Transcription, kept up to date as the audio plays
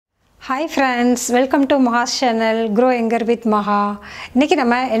Hi friends, welcome to Maha's channel Grow Younger with Maha. இன்னைக்கு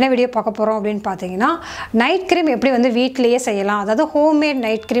நம்ம என்ன video பார்க்க போறோம் அப்படினு பாத்தீங்கன்னா நைட் கிரீம் எப்படி வந்து வீட்லயே செய்யலாம் அதாவது ஹோம்மேட்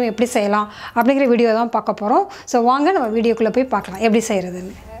நைட் கிரீம் எப்படி செய்யலாம் அப்படிங்கற வீடியோ தான் பார்க்க போறோம். சோ வாங்க நம்ம வீடியோக்குள்ள போய் பார்க்கலாம் எப்படி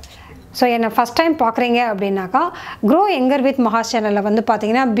செய்யறதுன்னு. So என்ன first time பார்க்கறீங்க அப்படினாக்கா Grow Younger with Maha சேனல்ல வந்து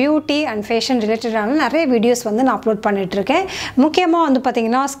பாத்தீங்கன்னா பியூட்டி அண்ட் ஃபேஷன் ரிலேட்டடான நிறைய வீடியோஸ் வந்து நான் அப்லோட் பண்ணிட்டு இருக்கேன். முக்கியமா வந்து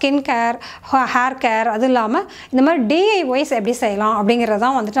பாத்தீங்கன்னா ஸ்கின் கேர், ஹேர் கேர் அது இல்லாம இந்த மாதிரி DIYs எப்படி செய்யலாம் அப்படிங்கறது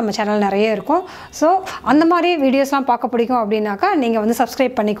தான் வந்து நம்ம சேனல் நிறைய இருக்கும். சோ அந்த மாதிரி வீடியோஸ்லாம் பார்க்க பிடிக்கும் அப்படினாக்கா நீங்க வந்து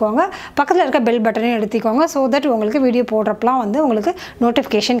Subscribe பண்ணிக்கோங்க. பக்கத்துல இருக்க பெல் பட்டனையும் அழுத்திக்கோங்க so that உங்களுக்கு வீடியோ போடுறப்பலாம் வந்து உங்களுக்கு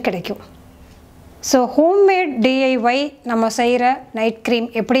நோட்டிஃபிகேஷன் கிடைக்கும். So homemade DIY நம்ம செய்யற நைட் கிரீம்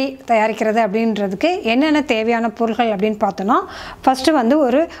எப்படி தயாரிக்கிறது அப்படின்றதுக்கு என்னென்ன தேவையான பொருட்கள் அப்படினு பார்த்தோம்னா ஃபர்ஸ்ட் வந்து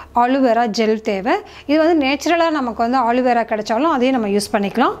ஒரு ஆலோவேரா ஜெல் தேவை. இது வந்து நேச்சுரலா நமக்கு வந்து ஆலோவேரா கிடைச்சாலும் அதையும் நம்ம யூஸ்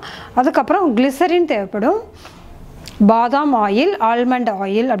பண்ணிக்கலாம். அதுக்கு அப்புறம் glycerine தேவைப்படும். பாதாம் ஆயில், ஆல்மண்ட்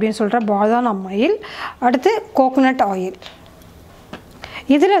ஆயில் அப்படினு சொல்ற பாதாம் ஆயில், அடுத்து கோகனட் ஆயில்.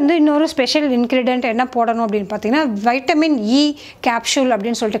 இதில வந்து இன்னொரு ஸ்பெஷல் இன்கிரிடியன்ட் என்ன போடணும் அப்படினு பாத்தீங்கன்னா வைட்டமின் E கேப்சூல்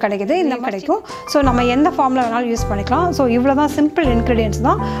அப்படினு சொல்லிட்டு கிடைக்குது. இந்த கிடைக்கும். சோ நம்ம எந்த ஃபார்ம்ல வேணாலும் யூஸ் பண்ணிக்கலாம். சோ இவ்வளவுதான் சிம்பிள் இன்கிரிடியன்ட்ஸ்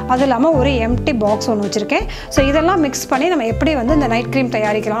தான். அது இல்லாம ஒரு எம்டி பாக்ஸ் ஒன்னு வச்சிருக்கேன். சோ இதெல்லாம் mix பண்ணி நம்ம எப்படி வந்து இந்த நைட் கிரீம்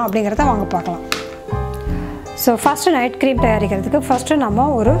தயாரிக்கலாம் அப்படிங்கறத வாங்க பார்க்கலாம். சோ ஃபர்ஸ்ட் நைட் கிரீம் தயாரிக்கிறதுக்கு ஃபர்ஸ்ட் நம்ம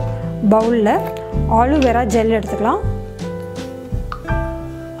ஒரு பவுல்ல ஆலோவேரா ஜெல் எடுத்துக்கலாம்.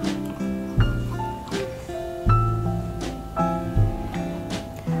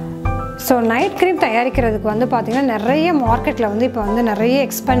 So night cream தயாரிக்கிறதுக்கு வந்து பாத்தீங்கன்னா நிறைய மார்க்கெட்ல வந்து இப்போ வந்து நிறைய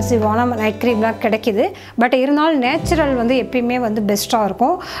எக்ஸ்பென்சிவான நைட் கிரீம்லாம் கிடைக்குது. பட் இருந்தாலும் நேச்சுரல் வந்து எப்பயுமே வந்து பெஸ்டா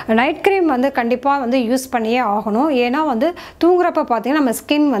இருக்கும். நைட் கிரீம் வந்து கண்டிப்பா வந்து யூஸ் பண்ணியே ஆகணும். ஏனா வந்து தூங்குறப்ப பாத்தீங்கன்னா நம்ம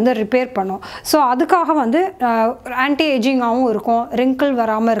ஸ்கின் வந்து ரிப்பேர் பண்ணும். சோ அதுக்காக வந்து ஆன்டி ஏஜிங்காவும் இருக்கும், wrinkle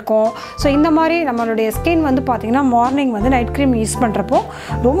வராம இருக்கும். சோ இந்த மாதிரி நம்மளுடைய ஸ்கின் வந்து பாத்தீங்கன்னா மார்னிங் வந்து நைட் கிரீம் யூஸ் பண்றப்போ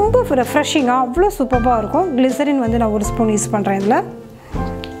ரொம்ப ரெஃப்ரெஷிங்கா அவ்ளோ சூப்பரா இருக்கும். glycerine வந்து நான் ஒரு ஸ்பூன் யூஸ் பண்றேன் இதுல.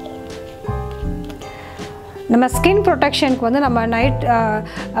 நம்ம ஸ்கின் ப்ரொடெக்ஷனுக்கு வந்து நம்ம நைட்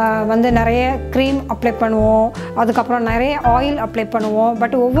வந்து நிறைய க்ரீம் அப்ளை பண்ணுவோம், அதுக்கப்புறம் நிறைய ஆயில் அப்ளை பண்ணுவோம்.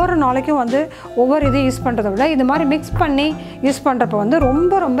 பட் ஒவ்வொரு நாளைக்கும் வந்து ஒவ்வொரு இது யூஸ் பண்ணுறதை விட இது மாதிரி மிக்ஸ் பண்ணி யூஸ் பண்ணுறப்போ வந்து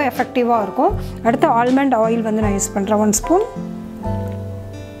ரொம்ப ரொம்ப எஃபெக்டிவாக இருக்கும். அடுத்து ஆல்மண்ட் ஆயில் வந்து நான் யூஸ் பண்ணுறேன் 1 ஸ்பூன்.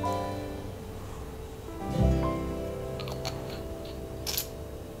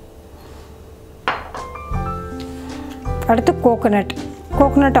 அடுத்து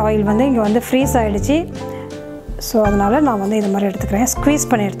கோகனட் ஆயில் வந்து இங்கே வந்து ஃப்ரீஸ் ஆகிடுச்சு. ஸோ அதனால் நான் வந்து இது மாதிரி எடுத்துக்கிறேன், ஸ்க்வீஸ்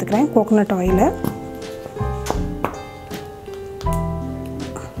பண்ணி எடுத்துக்கிறேன் கோகனட் ஆயிலை.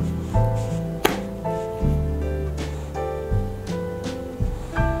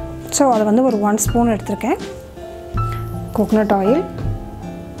 ஸோ அதை வந்து ஒரு 1 ஸ்பூன் எடுத்துருக்கேன் கோகனட் ஆயில்.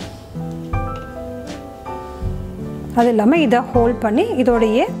 அது இல்லாமல் இதை ஹோல்ட் பண்ணி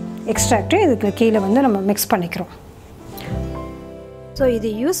இதோடைய எக்ஸ்ட்ராக்ட்டு இதுக்கு கீழே வந்து நம்ம மிக்ஸ் பண்ணிக்கிறோம். ஸோ இது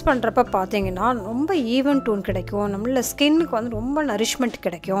யூஸ் பண்ணுறப்ப பார்த்தீங்கன்னா ரொம்ப ஈவன் டோன் கிடைக்கும், நம்மள ஸ்கின்னுக்கு வந்து ரொம்ப நரிஷ்மெண்ட்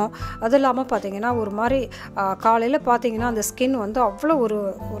கிடைக்கும். அது இல்லாமல் பார்த்தீங்கன்னா ஒரு மாதிரி காலையில் பார்த்தீங்கன்னா அந்த ஸ்கின் வந்து அவ்வளோ ஒரு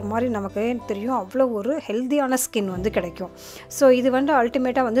மாதிரி நமக்கு தெரியும், அவ்வளோ ஒரு ஹெல்த்தியான ஸ்கின் வந்து கிடைக்கும். ஸோ இது வந்து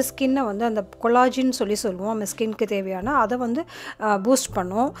அல்டிமேட்டாக வந்து ஸ்கின்னை வந்து அந்த கொலாஜின்னு சொல்லுவோம், நம்ம ஸ்கின்க்கு தேவையான அதை வந்து பூஸ்ட்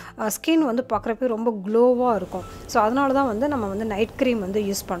பண்ணும். ஸ்கின் வந்து பார்க்குறப்ப ரொம்ப க்ளோவாக இருக்கும். ஸோ அதனால தான் வந்து நம்ம வந்து நைட் க்ரீம் வந்து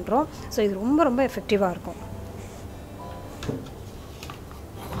யூஸ் பண்ணுறோம். ஸோ இது ரொம்ப ரொம்ப எஃபெக்டிவாக இருக்கும்.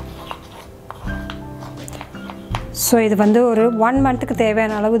 ஸோ இது வந்து ஒரு 1 மந்த்துக்கு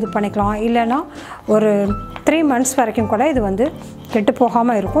தேவையான அளவு இது பண்ணிக்கலாம், இல்லைனா ஒரு 3 மந்த்ஸ் வரைக்கும் கூட இது வந்து கெட்டு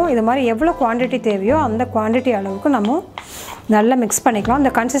போகாமல் இருக்கும். இது மாதிரி எவ்வளோ குவான்டிட்டி தேவையோ அந்த குவான்டிட்டி அளவுக்கு நம்ம நல்லா மிக்ஸ் பண்ணிக்கலாம்.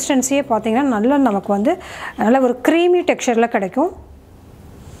 இந்த கன்சிஸ்டன்சியே பார்த்திங்கன்னா நல்லா நமக்கு வந்து நல்ல ஒரு க்ரீமி டெக்ஸ்சரில் கிடைக்கும்.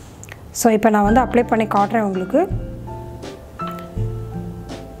 ஸோ இப்போ நான் வந்து அப்ளை பண்ணி காட்டுறேன் உங்களுக்கு.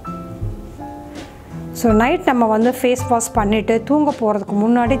 ஸோ நைட் நம்ம வந்து ஃபேஸ் வாஷ் பண்ணிவிட்டு தூங்க போகிறதுக்கு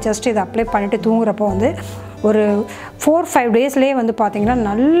முன்னாடி ஜஸ்ட் இதை அப்ளை பண்ணிவிட்டு தூங்குறப்போ வந்து ஒரு 4-5 டேஸ்லேயே வந்து பார்த்திங்கன்னா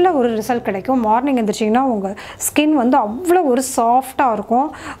நல்ல ஒரு ரிசல்ட் கிடைக்கும். மார்னிங் எழுந்திரிச்சிங்கன்னா உங்கள் ஸ்கின் வந்து அவ்வளோ ஒரு சாஃப்டாக இருக்கும்.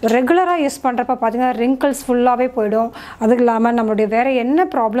 ரெகுலராக யூஸ் பண்ணுறப்ப பார்த்திங்கன்னா wrinkles ஃபுல்லாகவே போயிடும். அதுக்கு இல்லாமல் நம்மளுடைய வேறு என்ன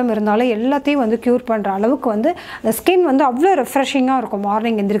ப்ராப்ளம் இருந்தாலும் எல்லாத்தையும் வந்து க்யூர் பண்ணுற அளவுக்கு வந்து அந்த ஸ்கின் வந்து அவ்வளோ ரெஃப்ரெஷிங்காக இருக்கும்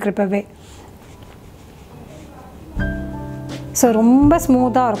மார்னிங் எழுந்திரிக்கிறப்பவே. ஸோ ரொம்ப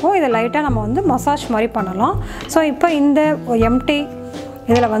ஸ்மூத்தாக இருக்கும். இதை லைட்டாக நம்ம வந்து மசாஜ் மாதிரி பண்ணலாம். ஸோ இப்போ இந்த எம்டி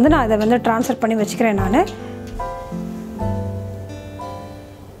இதில் வந்து நான் இதை வந்து ட்ரான்ஸ்ஃபர் பண்ணி வச்சுக்கிறேன் நான்.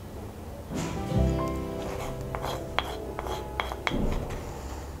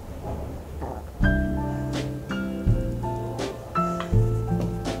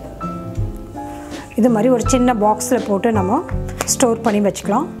 இது மாதிரி ஒரு சின்ன பாக்ஸில் போட்டு நம்ம ஸ்டோர் பண்ணி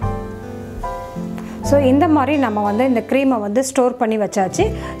வச்சுக்கலாம். ஸோ இந்த மாதிரி நம்ம வந்து இந்த க்ரீமை வந்து ஸ்டோர் பண்ணி வச்சாச்சு.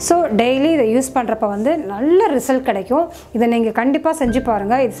 ஸோ டெய்லி இதை யூஸ் பண்ணுறப்ப வந்து நல்ல ரிசல்ட் கிடைக்கும். இதை நீங்கள் கண்டிப்பாக செஞ்சு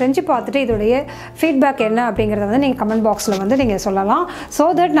பாருங்கள். இது செஞ்சு பார்த்துட்டு இதோடைய ஃபீட்பேக் என்ன அப்படிங்கிறத வந்து நீங்கள் கமெண்ட் பாக்ஸில் வந்து நீங்கள் சொல்லலாம். ஸோ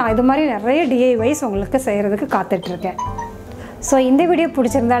தட் நான் இது மாதிரி நிறைய DIYs உங்களுக்கு செய்கிறதுக்கு காத்துட்ருக்கேன். ஸோ இந்த வீடியோ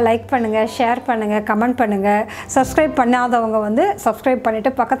பிடிச்சிருந்தா லைக் பண்ணுங்கள், ஷேர் பண்ணுங்கள், கமெண்ட் பண்ணுங்கள். சப்ஸ்கிரைப் பண்ணாதவங்க வந்து சப்ஸ்கிரைப்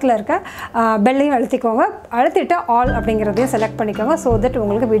பண்ணிவிட்டு பக்கத்தில் இருக்க பெல்லையும் அழுத்திக்கோங்க. அழுத்திட்டு ஆல் அப்படிங்கிறதையும் செலக்ட் பண்ணிக்கோங்க. ஸோ தட்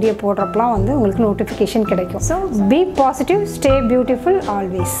உங்களுக்கு வீடியோ போடுறப்பலாம் வந்து உங்களுக்கு நோட்டிஃபிகேஷன் கிடைக்கும். So B positive, stay beautiful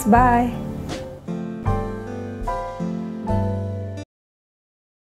always. பாய்.